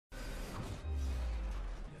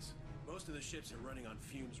of the ships are running on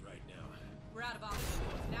fumes right now. We're out of oxygen.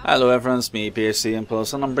 Hello everyone, it's me, BHC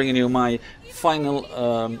Impulse, and I'm bringing you my final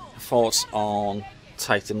thoughts on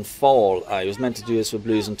Titanfall. I was meant to do this for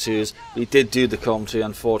Blues and Twos. We did do the commentary.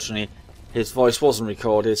 Unfortunately, his voice wasn't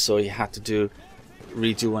recorded, so he had to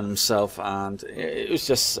redo one himself, and it was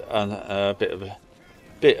just a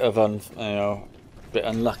bit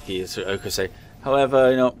unlucky, as I could say.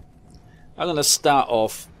 However, I'm going to start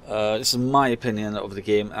off. This is my opinion of the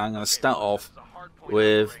game. I'm going to start off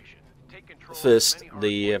with first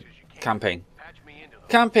the campaign.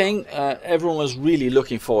 Everyone was really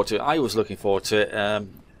looking forward to it. I was looking forward to it.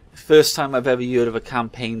 First time I've ever heard of a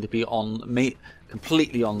campaign to be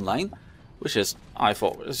completely online, which is, I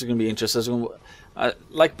thought this is going to be interesting.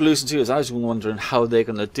 Like Blues and Twos, I was wondering how they're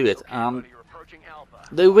going to do it.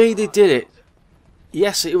 The way they did it,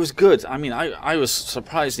 yes, it was good. I mean, I was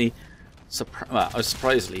surprisingly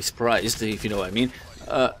surprised, if you know what I mean.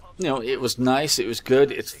 It was nice, it was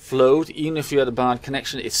good, it flowed. Even if you had a bad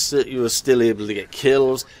connection, you were still able to get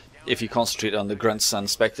kills if you concentrate on the grunts and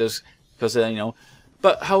spectres, because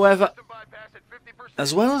But however,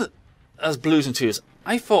 as well as Blues and Twos,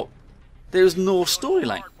 I thought there was no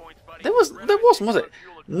storyline. There wasn't, was it?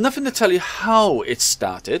 Nothing to tell you how it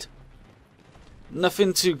started.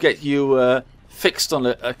 Nothing to get you fixed on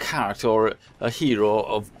a character or a hero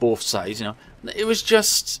of both sides. It was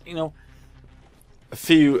just a little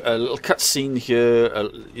cutscene here,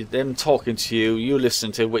 them talking to you, you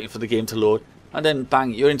listening to it, waiting for the game to load, and then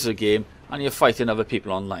bang, you're into the game and you're fighting other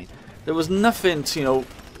people online. There was nothing to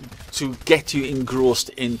get you engrossed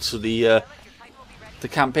into the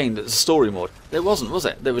campaign, the story mode. There wasn't, was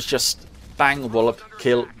it? There was just bang, wallop,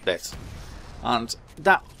 kill, bet, and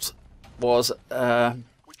that was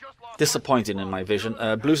disappointing in my vision.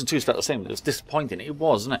 Blues and Twos felt the same. It was disappointing. It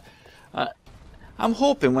was, wasn't it? I'm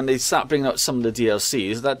hoping when they start bringing out some of the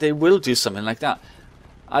DLCs that they will do something like that.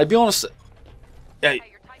 I'll be honest,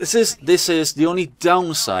 this is the only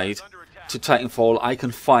downside to Titanfall I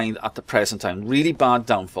can find at the present time. Really bad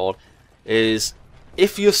downfall is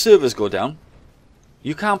if your servers go down,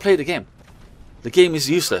 you can't play the game. The game is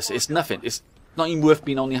useless. It's nothing. It's not even worth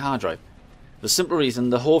being on your hard drive. The simple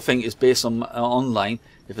reason the whole thing is based on online.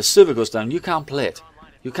 If a server goes down, you can't play it.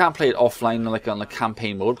 You can't play it offline like on the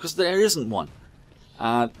campaign mode because there isn't one.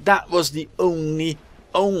 That was the only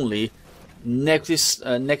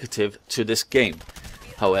negative to this game.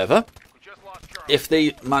 However, if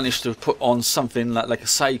they manage to put on something like a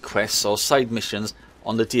side quest or side missions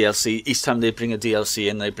on the DLC, each time they bring a DLC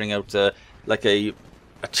in, they bring out like a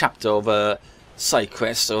chapter of a side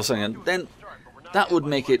quest or something, then that would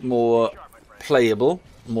make it more playable,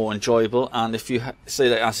 more enjoyable. And if you say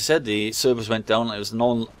that, as I said, the servers went down, it was an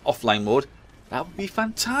offline mode, that would be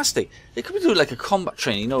fantastic. They could do like a combat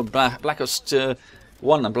training. Black Ops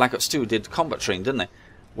 1 and Black Ops 2 did combat training, didn't they?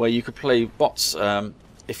 Where you could play bots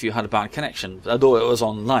if you had a bad connection. Although it was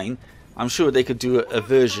online, I'm sure they could do a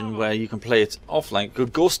version where you can play it offline.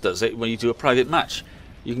 Good Ghost does it when you do a private match.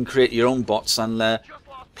 You can create your own bots and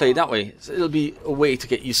play that way. So it'll be a way to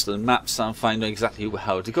get used to the maps and find out exactly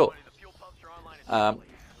how to go.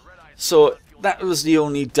 So that was the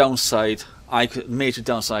only downside major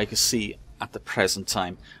downside I could see at the present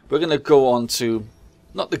time. We're going to go on to,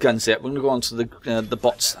 not the guns yet, we're going to go on to the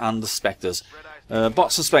bots and the spectres.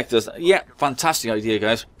 Bots and spectres, yeah, fantastic idea,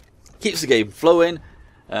 guys. Keeps the game flowing,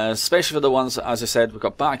 especially for the ones, as I said, we've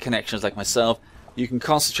got bad connections like myself. You can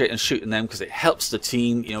concentrate on shooting them because it helps the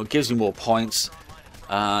team, gives you more points.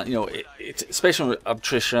 Especially with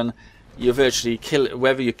attrition, you virtually kill,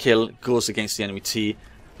 whoever you kill goes against the enemy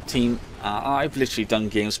team. I've literally done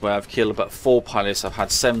games where I've killed about 4 pilots, I've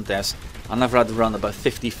had 7 deaths, and I've had to run about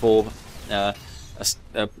 54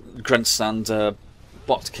 grunts and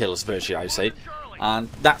bot kills virtually, I say. And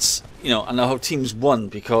that's, and our team's won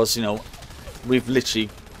because, we've literally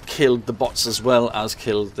killed the bots as well as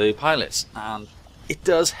killed the pilots. And it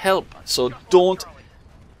does help. So don't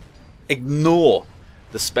ignore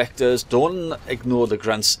the spectres, don't ignore the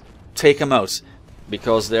grunts, take them out.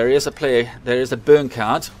 Because there is a burn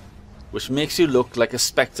card which makes you look like a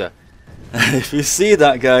spectre. If you see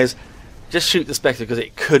that, guys, just shoot the spectre because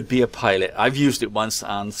it could be a pilot. I've used it once,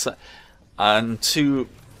 and I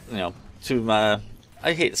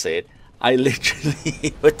hate to say it, I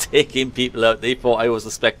literally were taking people out. They thought I was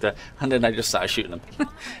a spectre, and then I just started shooting them.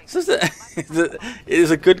 So it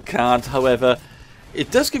is a good card. However, it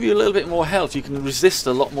does give you a little bit more health. You can resist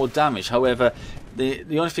a lot more damage. However,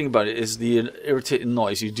 the only thing about it is the irritating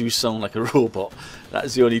noise. You do sound like a robot. That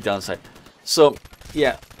is the only downside. So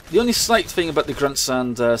yeah, the only slight thing about the grunts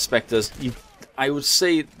and spectres, I would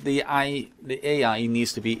say the AI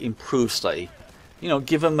needs to be improved slightly.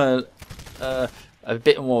 Give them a a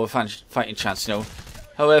bit more of a fighting chance, you know.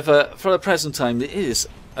 However, for the present time, it is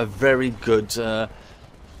a very good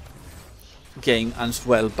game and it's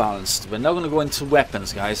well balanced. We're now going to go into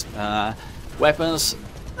weapons, guys. Weapons,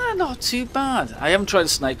 not too bad. I haven't tried the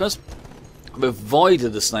snipers. I've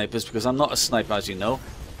avoided the snipers because I'm not a sniper, as you know,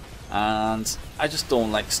 and I just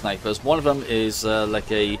don't like snipers. One of them is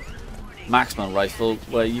like a marksman rifle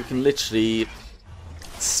where you can literally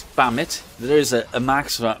spam it. There is a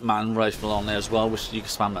marksman rifle on there as well, which you can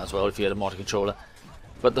spam that as well if you had a motor controller.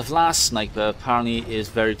 But the last sniper apparently is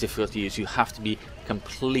very difficult to use. You have to be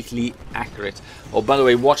completely accurate. Oh, by the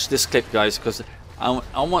way, watch this clip, guys, because I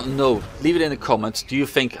want to know. Leave it in the comments. Do you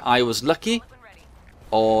think I was lucky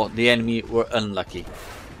or the enemy were unlucky?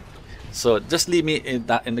 So just leave me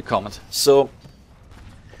that in the comment. So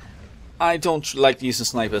I don't like using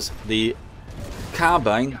snipers. The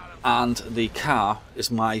carbine and the car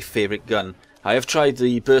is my favorite gun. I have tried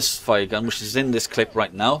the burst fire gun, which is in this clip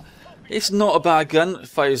right now. It's not a bad gun. It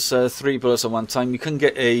fires 3 bullets at one time. You can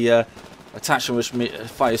get a attachment which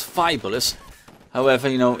fires 5 bullets. However,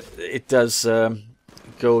 you know, it does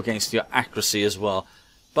go against your accuracy as well.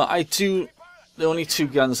 But the only 2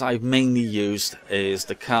 guns I've mainly used is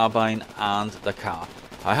the carbine and the car.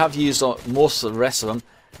 I have used most of the rest of them.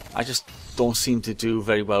 I just don't seem to do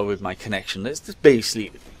very well with my connection. It's just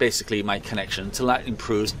basically my connection. Until that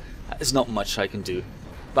improves, there's not much I can do.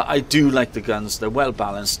 But I do like the guns. They're well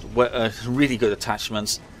balanced, really good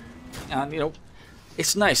attachments, and you know,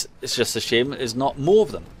 it's nice. It's just a shame there's not more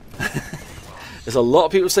of them. There's a lot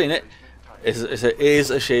of people saying it. It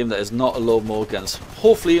is a shame that there's not a lot more guns.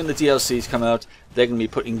 Hopefully when the DLCs come out, they're going to be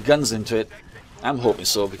putting guns into it. I'm hoping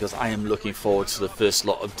so, because I am looking forward to the first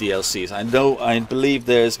lot of DLCs. I believe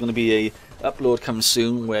there's going to be a upload coming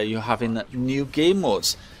soon where you're having new game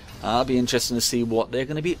modes. I'll be interested to see what they're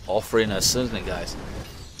going to be offering us, isn't it, guys?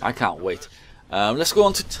 I can't wait. Let's go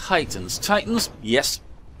on to Titans. Titans, yes,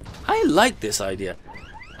 I like this idea.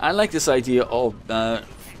 I like this idea of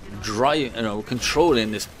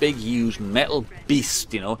controlling this big, huge metal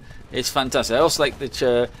beast. You know, it's fantastic. I also like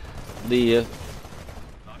the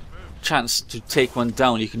chance to take one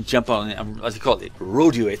down. You can jump on it and, as you call it,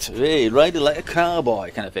 rodeo it. Hey, ride it like a cowboy,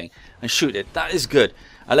 kind of thing, and shoot it. That is good.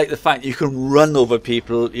 I like the fact you can run over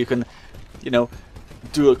people. You can, you know,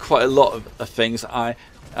 do quite a lot of things.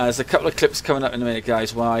 There's a couple of clips coming up in a minute,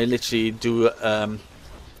 guys, where I literally do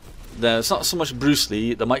there's not so much Bruce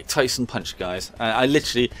Lee, the Mike Tyson punch, guys. I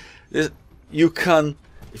literally, you can,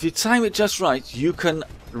 if you time it just right, you can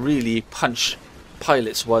really punch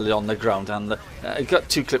pilots while they're on the ground. And I've got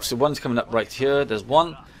 2 clips. The one's coming up right here. There's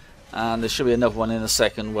one, and there should be another one in a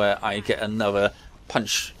second where I get another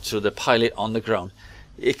punch to the pilot on the ground.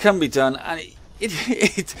 It can be done, and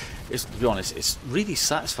it's, to be honest, it's really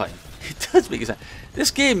satisfying. It does make it sense.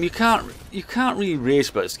 This game, you can't really rage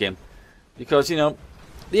about this game, because, you know,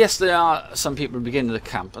 yes, there are some people at the beginning of the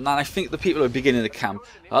camp, and I think the people at the beginning of the camp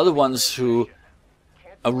are the ones who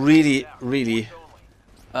are really, really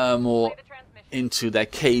more into their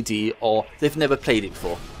KD, or they've never played it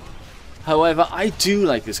before. However, I do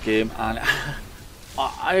like this game, and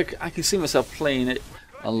I can see myself playing it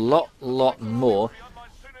a lot more.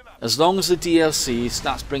 As long as the DLC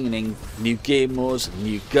starts bringing in new game modes,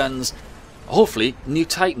 new guns, hopefully new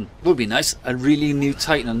Titan would be nice. A really new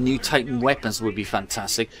Titan and new Titan weapons would be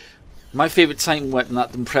fantastic. My favourite Titan weapon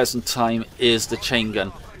at the present time is the chain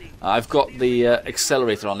gun. I've got the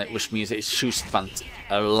accelerator on it, which means it shoots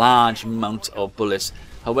a large amount of bullets.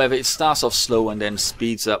 However, it starts off slow and then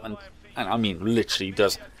speeds up, and I mean literally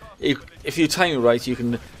does. If you time it right, you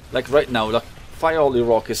can, like right now, look, fire all your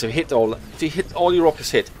rockets. If you hit all your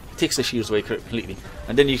rockets, it takes the shields away completely,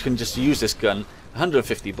 and then you can just use this gun,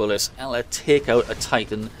 150 bullets, and let take out a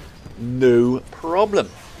Titan, no problem.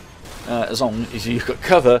 As long as you've got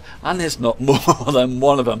cover and there's not more than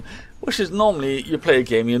one of them, which is normally, you play a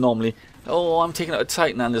game, you normally, oh, I'm taking out a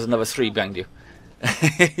Titan and there's another 3 banged you.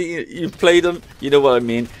 You played them, you know what I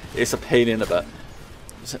mean. It's a pain in the butt.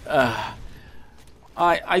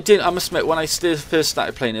 I must admit, when I first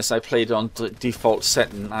started playing this, I played on default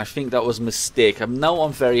setting. I think that was a mistake. I'm now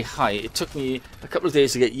on very high. It took me a couple of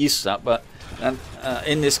days to get used to that, but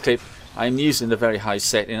in this clip, I'm using the very high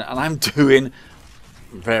setting, and I'm doing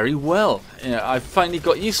very well. You know, I finally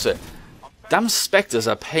got used to it. Damn Spectres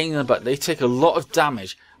are a pain in the butt. They take a lot of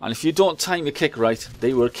damage, and if you don't time your kick right,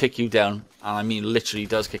 they will kick you down. And I mean, literally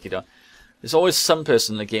does kick you down. There's always some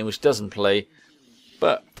person in the game which doesn't play,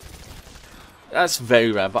 but that's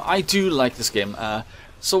very rare. But I do like this game.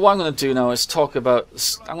 So what I'm going to do now is talk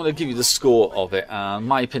about, I'm going to give you the score of it.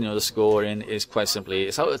 My opinion of the scoring is quite simply,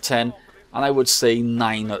 it's out of 10, and I would say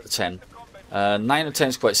 9 out of 10. 9 out of 10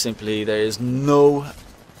 is quite simply, there is no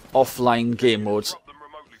offline game modes,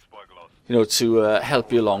 you know, to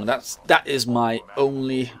help you along. That is my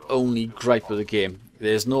only gripe with the game.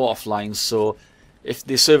 There's no offline, so if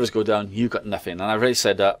the servers go down, you got nothing, and I've already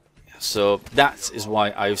said that. So that is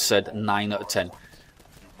why I've said 9 out of 10.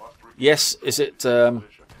 Yes, is it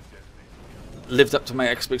lived up to my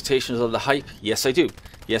expectations of the hype? Yes, I do.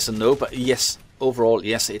 Yes and no, but yes, overall,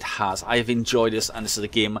 yes, it has. I've enjoyed this, and this is a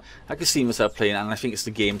game I can see myself playing, and I think it's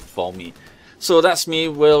the game for me. So that's me,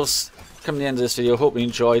 Will's, coming to the end of this video. Hope you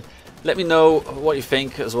enjoyed. Let me know what you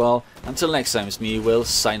think as well. Until next time, it's me, Will,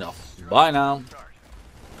 sign off. Bye now.